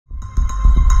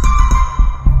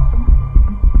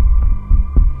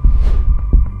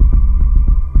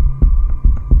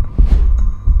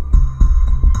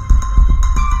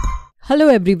Hello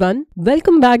everyone,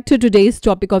 welcome back to today's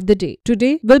topic of the day.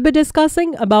 Today we'll be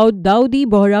discussing about Dawoodi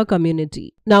Bohra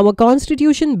community. Now a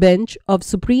constitution bench of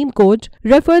Supreme Court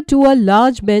referred to a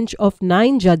large bench of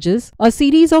 9 judges a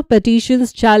series of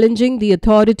petitions challenging the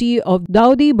authority of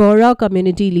Dawoodi Bohra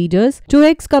community leaders to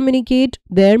excommunicate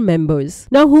their members.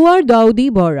 Now who are Dawoodi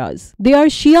Bohras? They are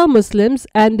Shia Muslims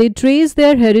and they trace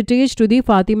their heritage to the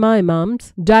Fatima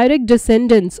Imams, direct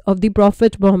descendants of the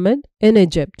Prophet Muhammad in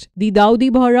Egypt. The Dawoodi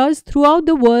Bohras throughout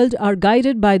the world are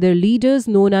guided by their leaders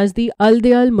known as the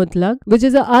𝐈𝐦𝐻𝐿𝐷, which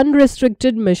is an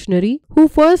unrestricted missionary who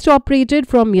first operated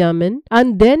from Yemen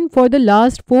and then for the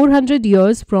last 400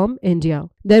 years from India.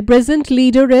 Their present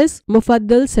leader is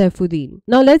Mufaddal Saifuddin.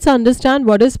 Now let's understand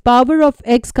what is power of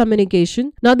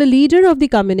excommunication. Now the leader of the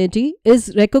community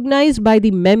is recognized by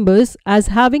the members as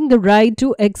having the right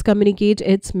to excommunicate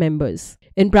its members.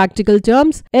 In practical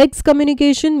terms,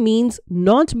 excommunication means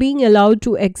not being allowed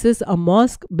to access a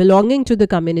mosque belonging to the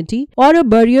community or a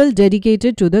burial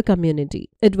dedicated to the community.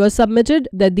 It was submitted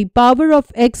that the power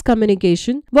of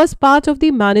excommunication was part of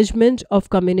the management of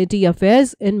community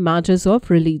affairs in matters of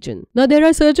religion. Now there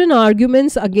are certain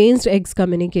arguments against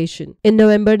excommunication. In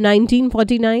November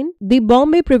 1949, the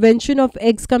Bombay Prevention of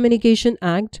Excommunication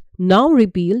Act, now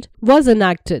repealed, was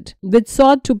enacted, which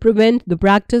sought to prevent the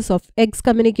practice of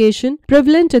excommunication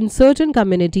prevalent in certain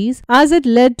communities as it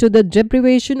led to the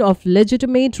deprivation of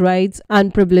legitimate rights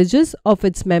and privileges of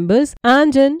its members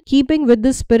and in keeping with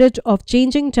the spirit of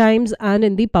changing times and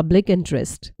in the public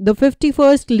interest. The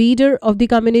 51st leader of the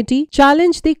community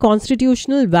challenged the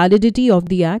constitutional validity of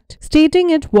the act, stating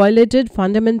it violated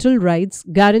fundamental rights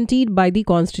guaranteed by the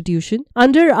Constitution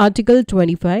under Article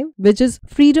 25, which is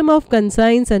freedom of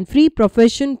conscience and free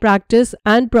profession, practice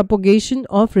and propagation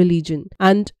of religion,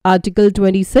 and Article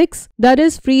 26, that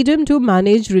is freedom to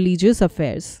manage religious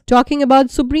affairs. Talking about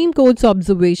Supreme Court's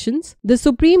observations, the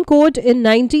Supreme Court in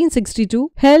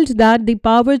 1962 held that the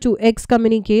power to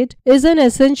excommunicate is an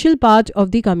essential part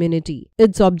of the community.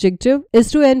 Its objective is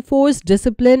to enforce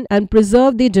discipline and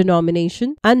preserve the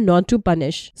denomination and not to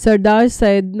punish. Sardar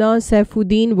Sayyidina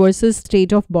Saifuddin versus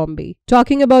State of Bombay.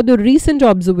 Talking about the recent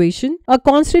observation, a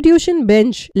constitution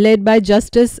bench led by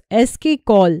Justice S.K.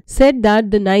 Kaul said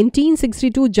that the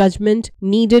 1962 judgment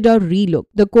needed a relook.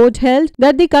 The court held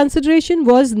that the consideration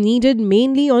was needed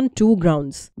mainly on 2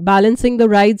 grounds: balancing the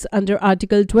rights under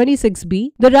Article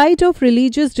 26b, the right of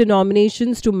religious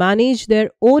denominations to manage their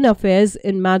own affairs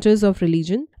in matters of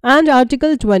religion, and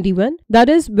Article 21, that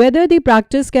is whether the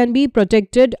practice can be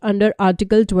protected under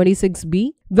Article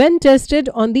 26b when tested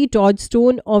on the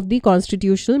touchstone of the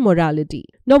constitutional morality.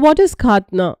 Now what is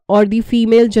khatna or the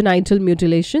female genital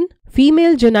mutilation?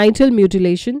 Female genital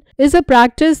mutilation is a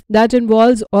practice that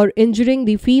involves or injuring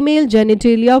the female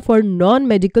genitalia for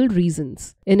non-medical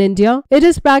reasons. In India, it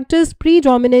is practiced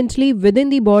predominantly within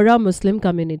the Bohra Muslim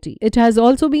community. It has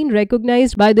also been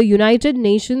recognized by the United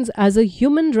Nations as a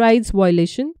human rights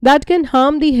violation that can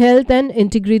harm the health and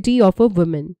integrity of a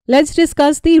woman. Let's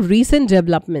discuss the recent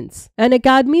developments. An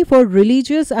academy for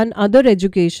religious and other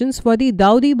educations for the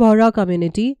Dawoodi Bohra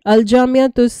community,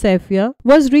 Aljamea to Saifiyah,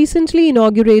 was recently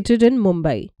inaugurated in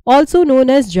Mumbai. Also known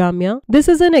as Jamia, this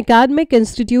is an academic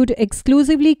institute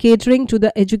exclusively catering to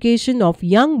the education of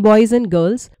young boys and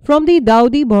girls from the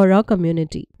Dawoodi Bohra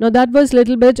community. Now that was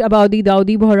little bit about the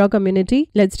Dawoodi Bohra community.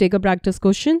 Let's take a practice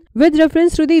question. With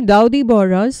reference to the Dawoodi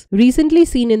Bohras recently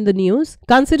seen in the news,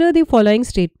 consider the following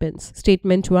statements.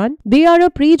 Statement 1. They are a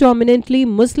predominantly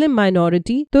Muslim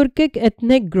minority Turkic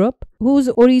ethnic group whose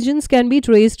origins can be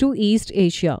traced to East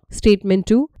Asia. Statement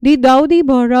 2. The Dawoodi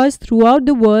Bohras throughout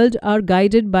the world are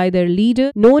guided by their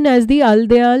leader known as the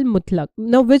𝐈𝐦𝐻𝐿𝐷.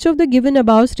 Now which of the given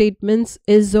above statements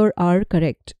is or are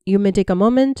correct? You may take a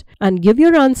moment and give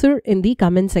your answer in the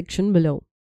comment section below.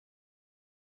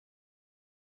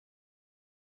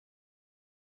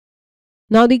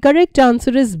 Now the correct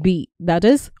answer is B, that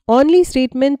is only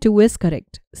statement 2 is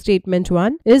correct. Statement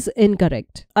 1 is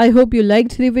incorrect. I hope you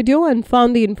liked the video and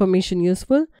found the information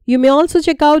useful. You may also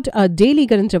check out our daily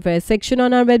current affairs section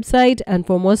on our website, and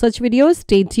for more such videos,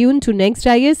 stay tuned to Next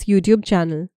IAS YouTube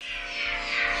channel.